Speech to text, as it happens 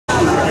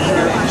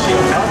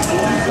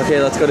Okay,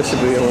 let's go to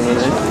Shibuya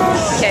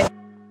 109. Okay.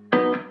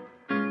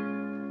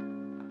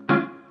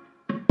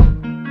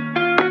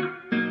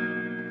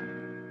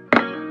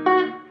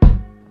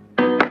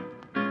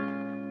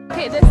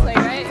 Okay, this way,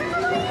 right?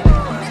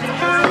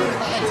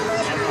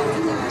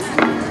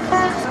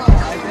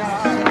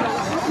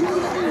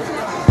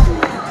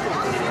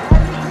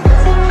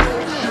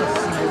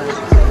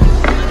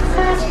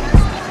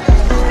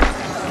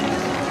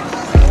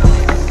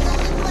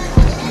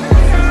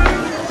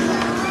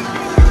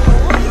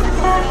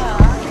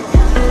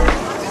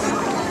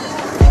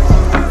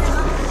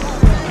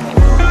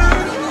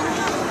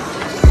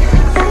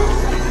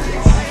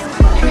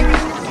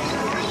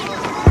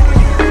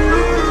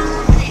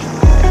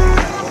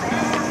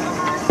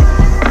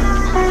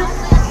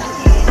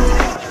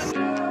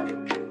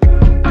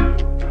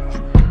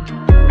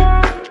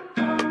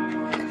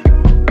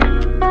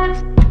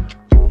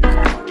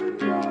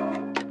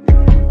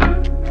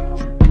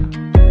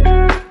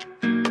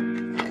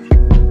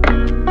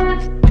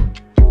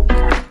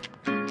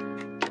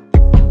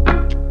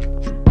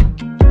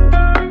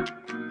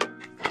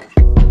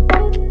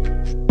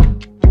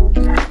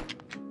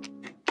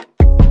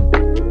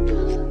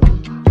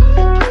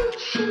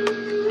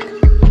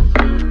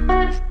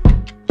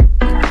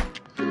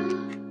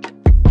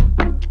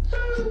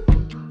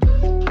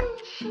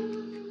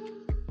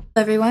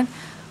 Everyone,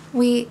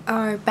 we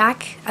are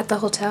back at the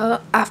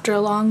hotel after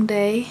a long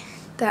day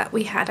that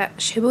we had at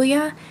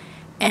Shibuya,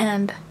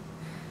 and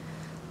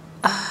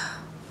I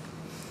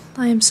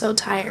am so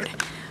tired.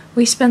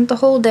 We spent the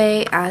whole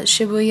day at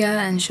Shibuya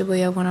and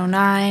Shibuya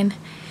 109.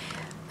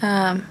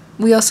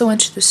 We also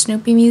went to the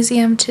Snoopy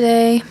Museum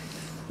today,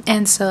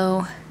 and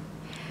so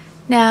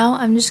now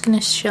I'm just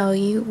gonna show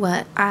you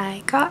what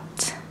I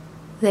got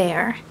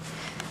there.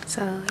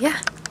 So yeah,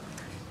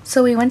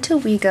 so we went to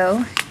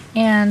Wego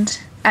and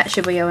at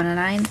Shibuya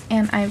 109,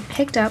 and I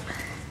picked up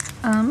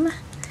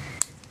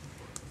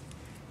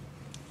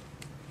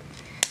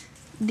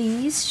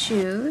these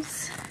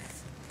shoes.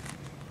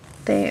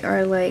 They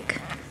are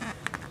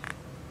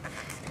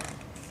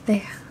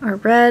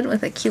red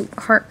with a cute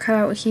heart cut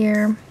out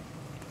here,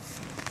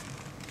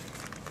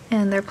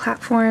 and they're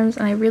platforms,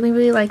 and I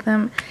really like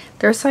them.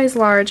 They're a size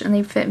large and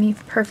they fit me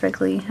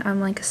perfectly. I'm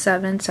like a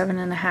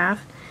 7.5.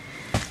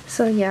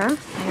 So yeah,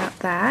 I got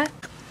that.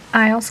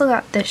 I also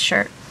got this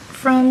shirt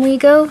from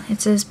Wego. It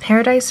says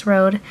Paradise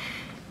Road,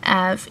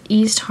 Ave,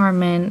 East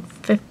Harmon,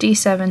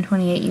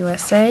 5728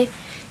 USA.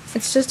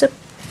 It's just a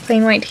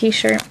plain white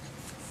t-shirt,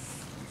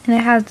 and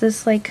it has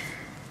this like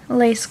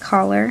lace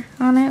collar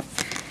on it.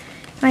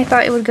 And I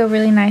thought it would go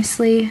really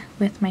nicely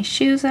with my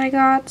shoes I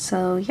got,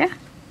 so yeah.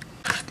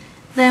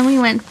 Then we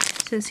went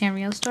to the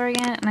Sanrio store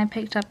again, and I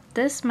picked up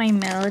this My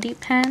Melody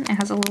pen. It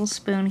has a little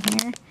spoon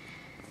here.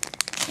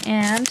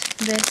 And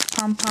this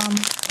Pom Pom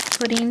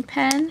pudding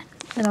pen.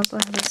 It also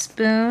has a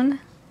spoon,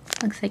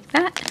 looks like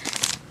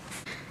that.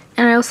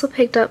 And I also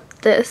picked up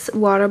this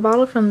water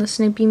bottle from the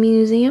Snoopy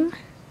Museum.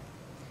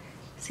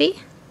 See?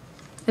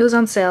 It was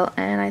on sale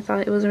and I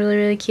thought it was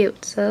really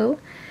cute, so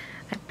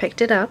I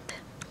picked it up.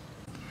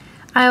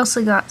 I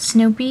also got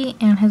Snoopy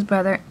and his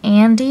brother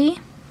Andy.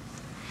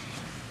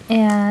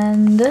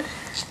 And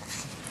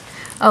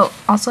oh,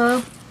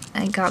 also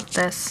I got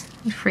this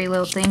free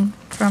little thing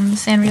from the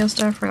Sanrio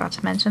store, forgot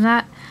to mention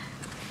that.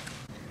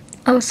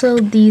 Also,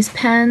 these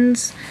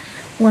pens,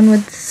 one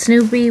with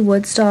Snoopy,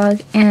 Woodstock,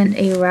 and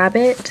a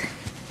rabbit.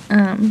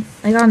 I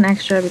got an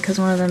extra because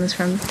one of them is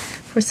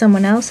for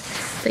someone else.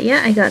 But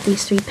yeah, I got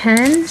these 3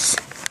 pens.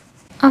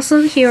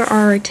 Also, here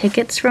are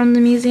tickets from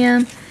the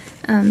museum.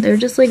 They're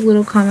just like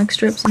little comic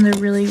strips, and they're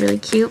really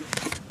cute.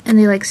 And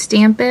they like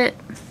stamp it.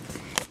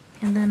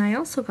 And then I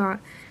also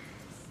got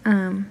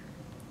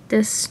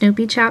this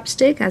Snoopy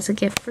chapstick as a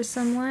gift for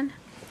someone.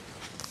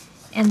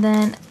 And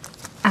then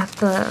at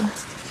the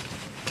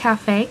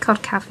cafe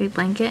called Cafe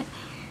Blanket,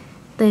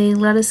 they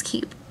let us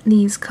keep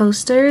these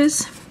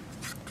coasters,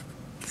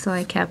 so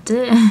I kept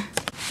it.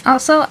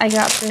 Also, I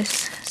got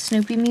this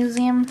Snoopy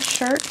Museum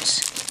shirt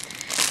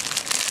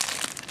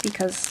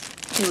because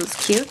it was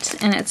cute,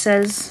 and it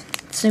says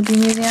Snoopy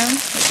Museum,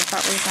 which I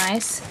thought was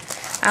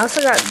nice. I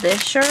also got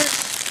this shirt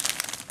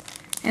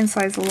in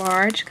size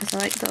large because I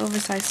like the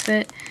oversized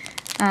fit,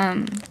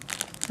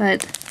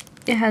 but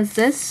it has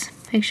this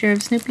picture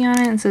of Snoopy on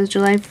it and says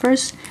July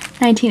 1st,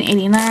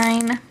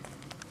 1989.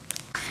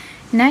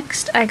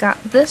 Next, I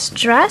got this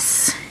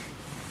dress.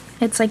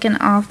 It's like an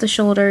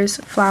off-the-shoulders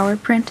flower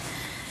print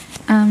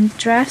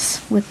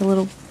dress with a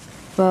little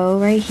bow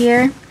right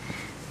here.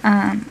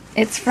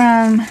 It's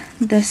from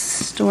this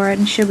store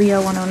in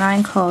Shibuya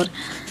 109 called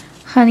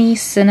Honey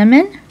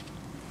Cinnamon.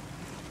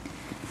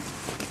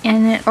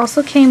 And it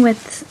also came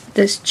with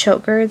this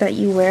choker that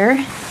you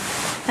wear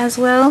as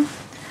well.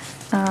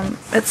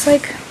 It's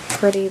like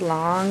pretty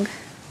long,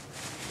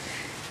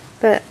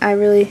 but I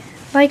really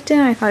liked it.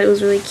 I thought it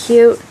was really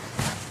cute,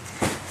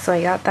 so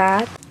I got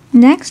that.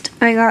 Next,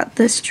 I got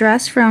this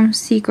dress from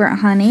Secret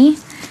Honey.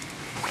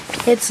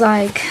 It's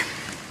like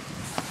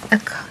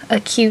a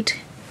cute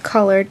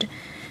colored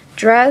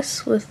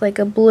dress with like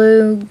a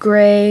blue,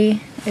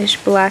 grayish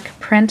black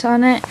print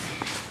on it.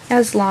 It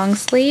has long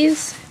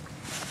sleeves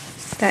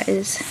that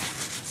is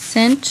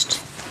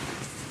cinched.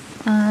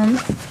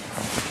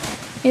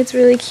 It's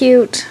really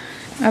cute.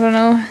 I don't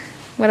know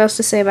what else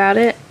to say about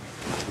it.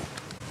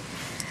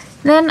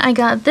 Then I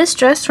got this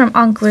dress from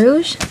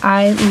Rouge.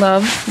 I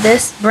love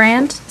this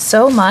brand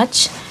so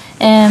much.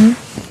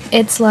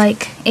 It's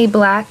like a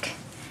black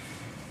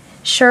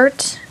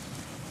shirt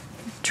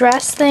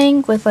dress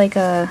thing with like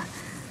a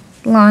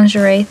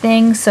lingerie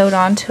thing sewed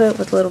onto it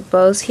with little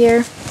bows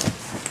here.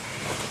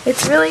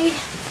 It's really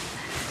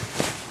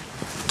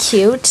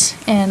cute,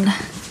 and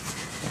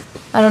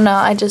I don't know,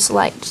 I just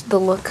liked the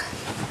look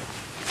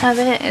of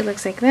it. It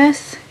looks like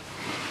this.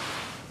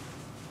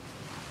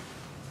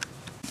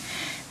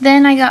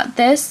 Then I got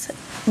this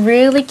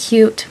really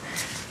cute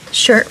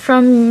shirt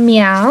from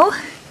Meow.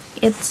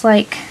 It's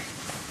like,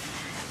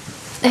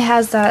 it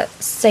has that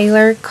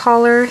sailor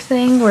collar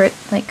thing where it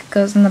like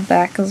goes in the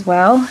back as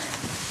well.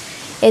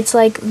 It's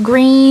like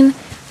green,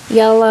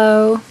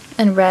 yellow,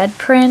 and red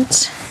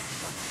print.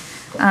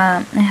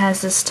 It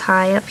has this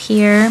tie up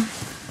here,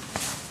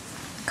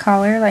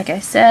 collar like I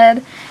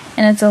said,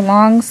 and it's a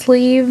long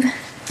sleeve.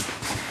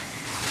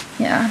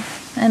 Yeah,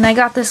 and I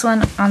got this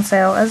one on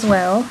sale as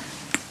well.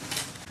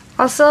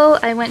 Also,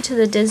 I went to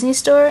the Disney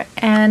store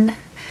and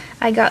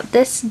I got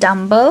this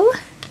Dumbo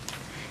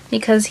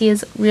because he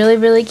is really,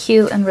 really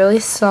cute and really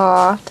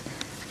soft.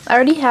 I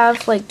already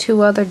have like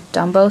 2 other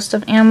Dumbo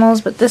stuffed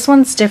animals, but this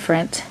one's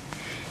different.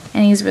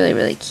 And he's really,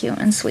 really cute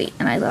and sweet,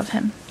 and I love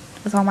him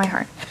with all my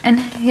heart. And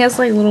he has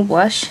like a little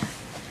blush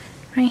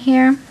right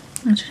here,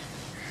 which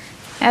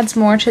adds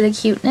more to the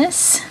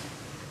cuteness.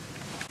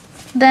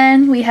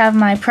 Then we have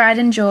my pride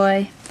and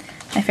joy,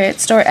 my favorite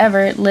store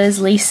ever,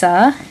 Liz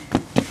Lisa.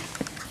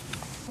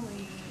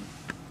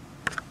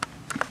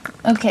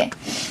 Okay,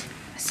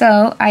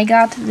 so I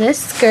got this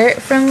skirt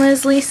from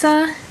Liz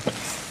Lisa.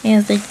 It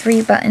has like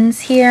 3 buttons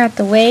here at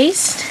the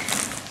waist,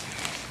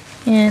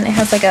 and it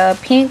has like a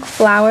pink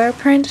flower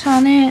print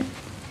on it,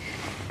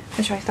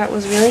 which I thought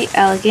was really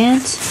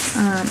elegant.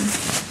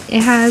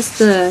 It has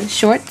the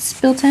shorts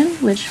built in,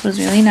 which was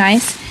really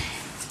nice,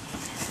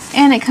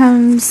 and it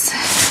comes,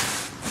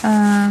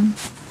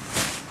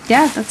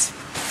 yeah, that's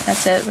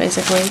it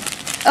basically.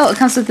 Oh, it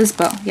comes with this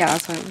bow. Yeah,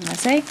 that's what I was gonna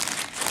say,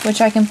 which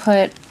I can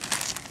put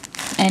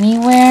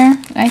anywhere,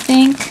 I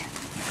think.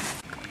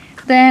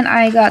 Then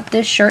I got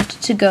this shirt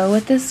to go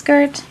with this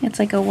skirt. It's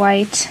like a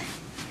white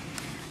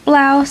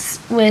blouse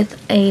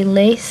with a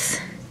lace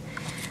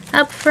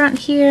up front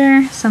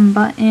here, some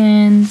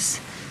buttons,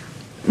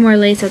 more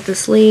lace at the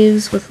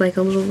sleeves with like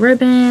a little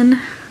ribbon,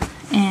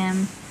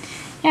 and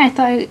yeah, I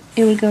thought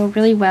it would go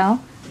really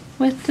well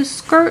with the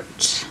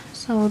skirt,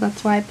 so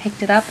that's why I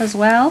picked it up as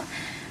well.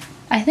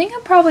 I think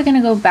I'm probably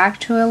gonna go back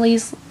to a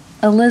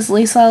Liz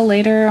Lisa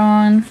later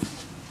on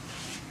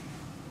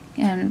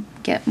and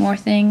get more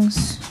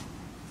things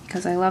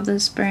because I love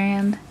this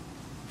brand.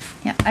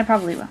 Yeah, I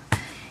probably will.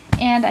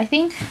 And I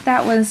think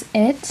that was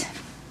it,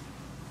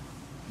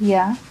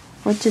 yeah,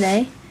 for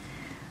today.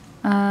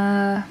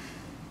 I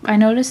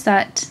noticed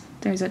that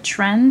there's a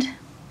trend.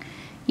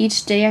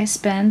 Each day I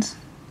spend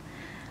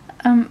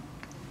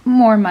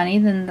more money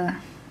than the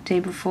day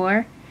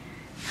before,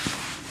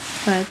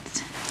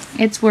 but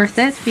it's worth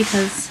it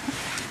because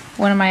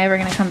when am I ever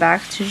going to come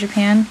back to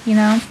Japan, you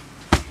know?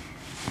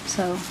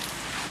 So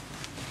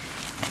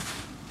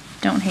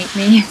don't hate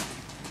me.